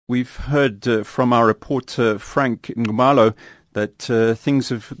we've heard from our reporter Frank Ngumalo that things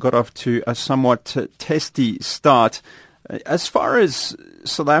have got off to a somewhat testy start. As far as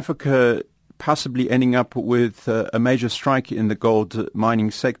South Africa possibly ending up with a major strike in the gold mining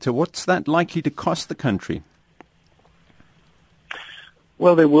sector, what's that likely to cost the country?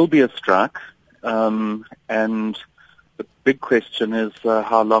 Well, there will be a strike, and the big question is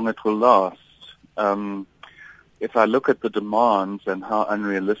how long it will last. If I look at the demands and how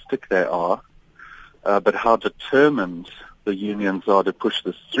unrealistic they are, but how determined the unions are to push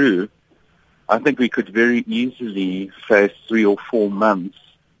this through, I think we could very easily face 3 or 4 months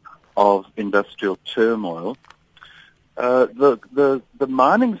of industrial turmoil. The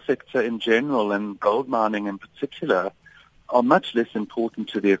mining sector in general and gold mining in particular are much less important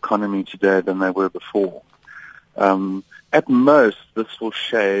to the economy today than they were before. At most, this will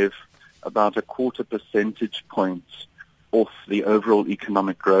shave about a 0.25 percentage point off the overall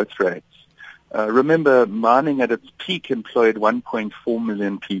economic growth rates. Remember, mining at its peak employed 1.4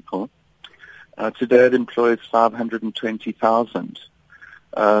 million people. Today it employs 520,000.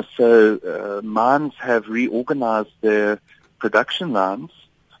 So mines have reorganized their production lines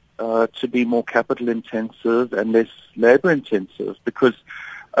to be more capital intensive and less labor intensive, because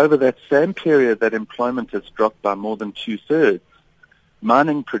over that same period that employment has dropped by more than 2/3,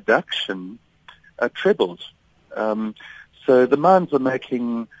 mining production trebled. So the mines are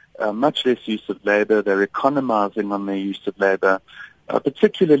making much less use of labor. They're economizing on their use of labor,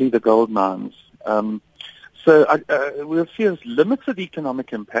 particularly the gold mines. So we'll see a limited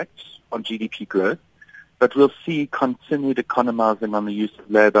economic impact on GDP growth, but we'll see continued economizing on the use of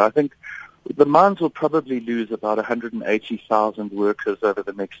labor. I think the mines will probably lose about 180,000 workers over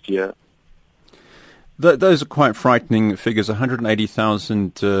the next year. Those are quite frightening figures,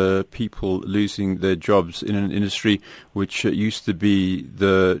 180,000 people losing their jobs in an industry which used to be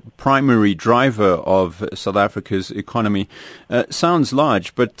the primary driver of South Africa's economy. Sounds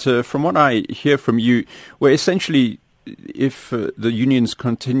large, but from what I hear from you, well, essentially, if the unions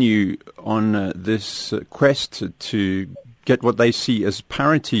continue on this quest to get what they see as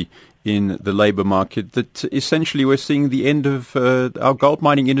parity in the labor market, that essentially we're seeing the end of our gold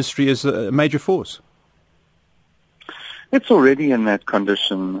mining industry as a major force. It's already in that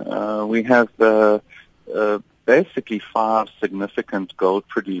condition. We have basically 5 significant gold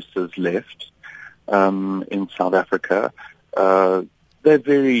producers left in South Africa. They're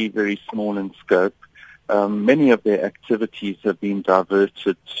very, very small in scope. Many of their activities have been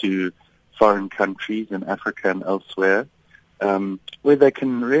diverted to foreign countries in Africa and elsewhere, where they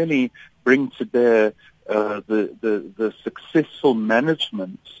can really bring to bear the successful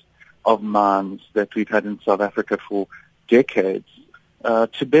management of mines that we've had in South Africa for decades,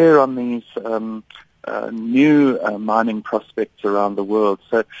 to bear on these new mining prospects around the world.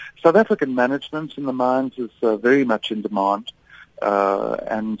 So South African management in the mines is very much in demand,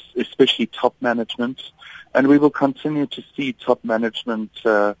 and especially top management. And we will continue to see top management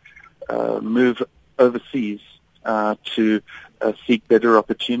move overseas to seek better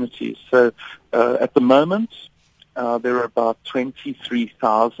opportunities. So at the moment, there are about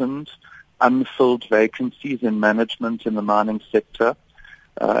 23,000 unfilled vacancies in management in the mining sector,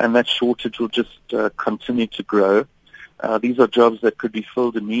 and that shortage will just continue to grow. These are jobs that could be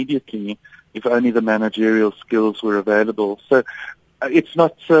filled immediately if only the managerial skills were available. So it's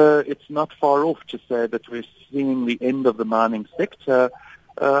not far off to say that we're seeing the end of the mining sector.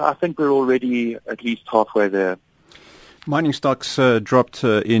 I think we're already at least halfway there. Mining stocks dropped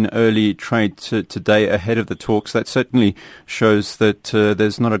in early trade today ahead of the talks. That certainly shows that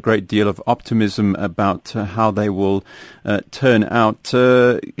there's not a great deal of optimism about how they will turn out.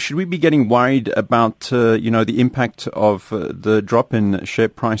 Should we be getting worried about the impact of the drop in share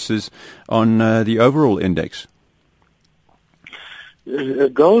prices on the overall index?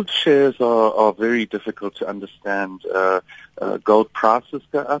 Gold shares are very difficult to understand. Gold prices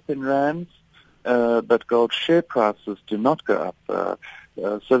go up in rands, but gold share prices do not go up.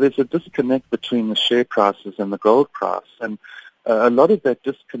 So there's a disconnect between the share prices and the gold price. And a lot of that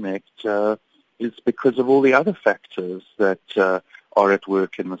disconnect is because of all the other factors that are at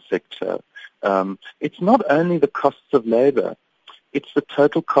work in the sector. It's not only the costs of labor, it's the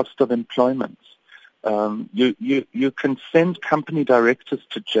total cost of employment. You can send company directors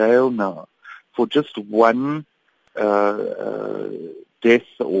to jail now for just one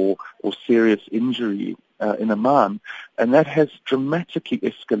death or serious injury in a mine, and that has dramatically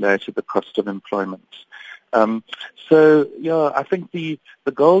escalated the cost of employment. I think the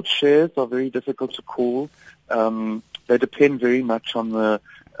gold shares are very difficult to call. They depend very much on the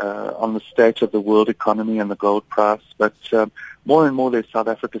on the state of the world economy and the gold price, but more and more there's South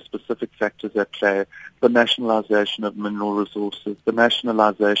Africa-specific factors at play: the nationalization of mineral resources, the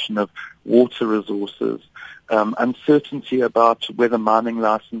nationalization of water resources, uncertainty about whether mining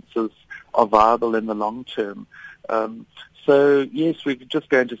licenses are viable in the long term. So, yes, we're just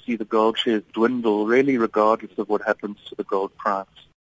going to see the gold shares dwindle, really regardless of what happens to the gold price.